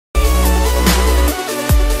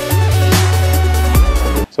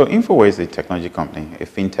So Infoware is a technology company, a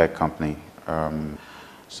fintech company.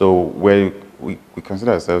 So we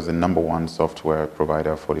consider ourselves the #1 software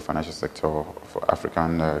provider for the financial sector for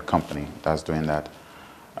African company that's doing that.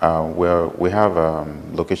 Where we have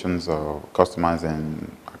locations of customers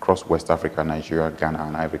across West Africa, Nigeria, Ghana,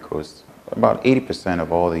 and Ivory Coast. About 80%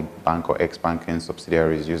 of all the bank or ex-banking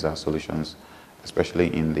subsidiaries use our solutions, especially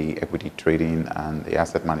in the equity trading and the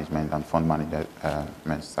asset management and fund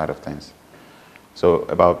management side of things. So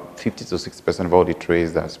about 50 to 60% of all the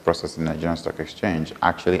trades that's processed in the Nigerian Stock Exchange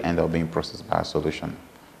actually end up being processed by our solution.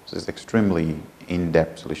 So it's extremely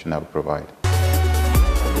in-depth solution that we provide.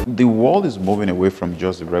 The world is moving away from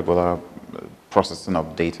just the regular processing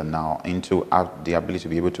of data now into the ability to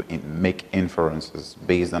be able to make inferences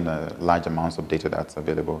based on the large amounts of data that's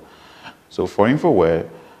available. So for Infoware,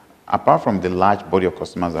 apart from the large body of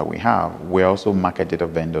customers that we have, we're also market data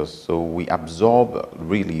vendors. So we absorb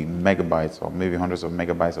really megabytes or maybe hundreds of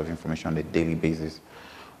megabytes of information on a daily basis.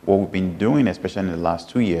 What we've been doing, especially in the last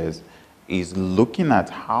 2 years, is looking at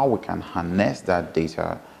how we can harness that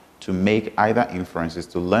data to make either inferences,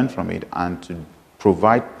 to learn from it, and to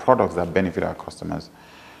provide products that benefit our customers.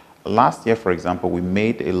 Last year, for example, we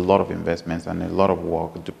made a lot of investments and a lot of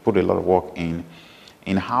work, to put a lot of work in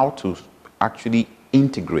how to actually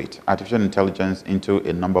integrate artificial intelligence into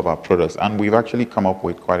a number of our products. And we've actually come up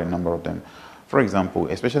with quite a number of them. For example,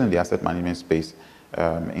 especially in the asset management space,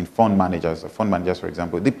 in fund managers, for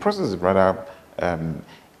example, the process is rather,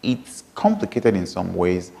 it's complicated in some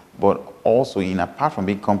ways, but also apart from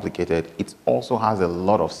being complicated, it also has a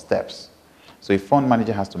lot of steps. So a fund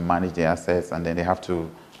manager has to manage the assets, and then they have to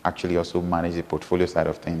actually also manage the portfolio side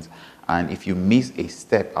of things. And if you miss a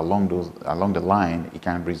step along the line, it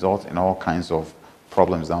can result in all kinds of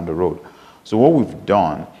problems down the road. So what we've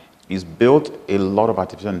done is built a lot of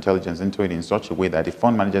artificial intelligence into it in such a way that the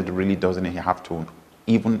fund manager really doesn't have to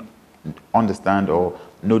even understand or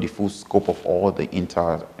know the full scope of all the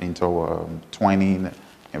intertwining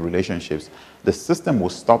relationships. The system will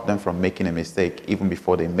stop them from making a mistake even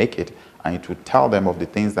before they make it, and it will tell them of the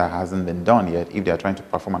things that hasn't been done yet if they are trying to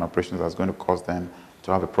perform an operation that's going to cause them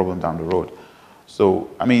to have a problem down the road. So,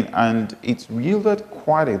 I mean, and it's yielded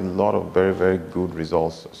quite a lot of very, very good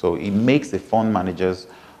results. So it makes the fund manager's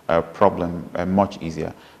problem much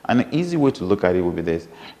easier. And an easy way to look at it would be this.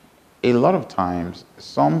 A lot of times,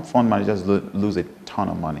 some fund managers lose a ton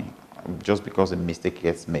of money just because a mistake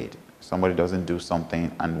gets made. Somebody doesn't do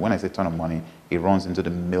something, and when I say ton of money, it runs into the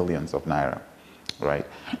millions of naira, right?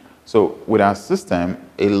 So with our system,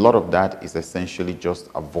 a lot of that is essentially just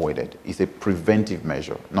avoided. It's a preventive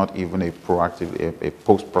measure, not even a proactive, a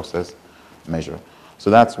post-process measure. So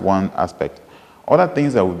that's one aspect. Other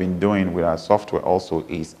things that we've been doing with our software also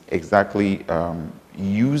is exactly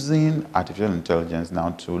using artificial intelligence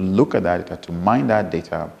now to look at that data, to mine that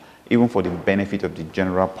data, even for the benefit of the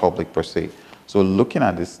general public per se. So looking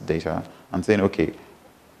at this data and saying, okay,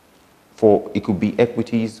 it could be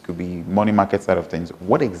equities, it could be money market side of things.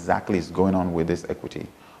 What exactly is going on with this equity?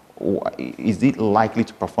 Is it likely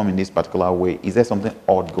to perform in this particular way? Is there something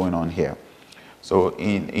odd going on here? So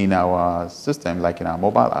in our system, like in our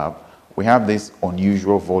mobile app, we have this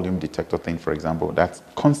unusual volume detector thing, for example, that's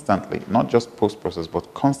constantly, not just post-process,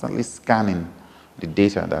 but constantly scanning the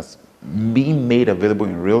data that's being made available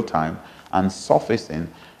in real time and surfacing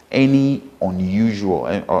any unusual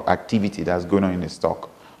activity that's going on in the stock,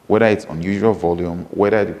 whether it's unusual volume,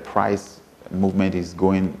 whether the price movement is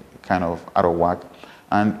going kind of out of whack.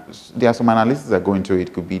 And there are some analysis that go into it.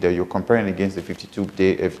 It could be that you're comparing against the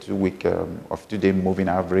 52-week or 52-day moving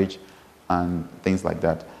average and things like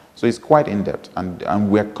that. So it's quite in-depth,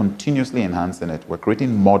 and we're continuously enhancing it. We're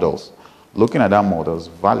creating models, looking at our models,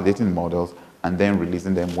 validating models, and then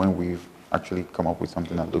releasing them when we've actually come up with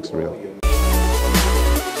something that looks real.